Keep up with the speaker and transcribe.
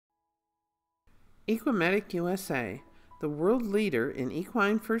EquiMedic USA, the world leader in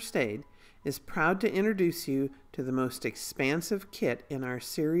equine first aid, is proud to introduce you to the most expansive kit in our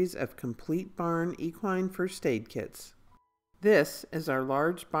series of complete barn equine first aid kits. This is our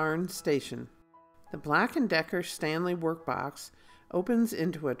large barn station. The Black & Decker Stanley workbox opens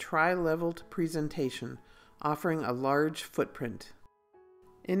into a tri-leveled presentation, offering a large footprint.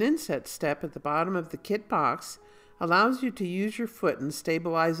 An inset step at the bottom of the kit box allows you to use your foot in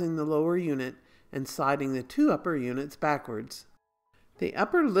stabilizing the lower unit and sliding the two upper units backwards. The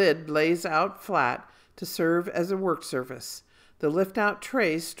upper lid lays out flat to serve as a work surface. The lift-out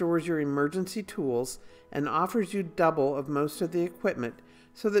tray stores your emergency tools and offers you double of most of the equipment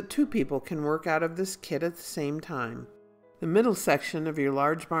so that two people can work out of this kit at the same time. The middle section of your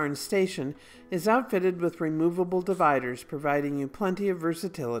large barn station is outfitted with removable dividers, providing you plenty of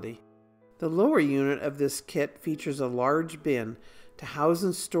versatility. The lower unit of this kit features a large bin to house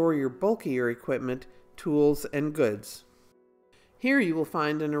and store your bulkier equipment, tools, and goods. Here you will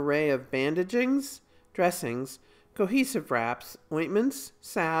find an array of bandagings, dressings, cohesive wraps, ointments,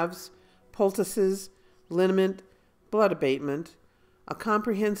 salves, poultices, liniment, blood abatement, a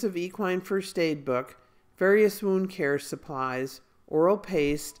comprehensive equine first aid book, various wound care supplies, oral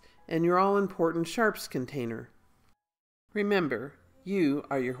paste, and your all-important sharps container. Remember, you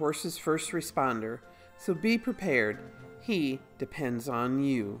are your horse's first responder, so be prepared. He depends on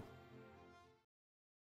you.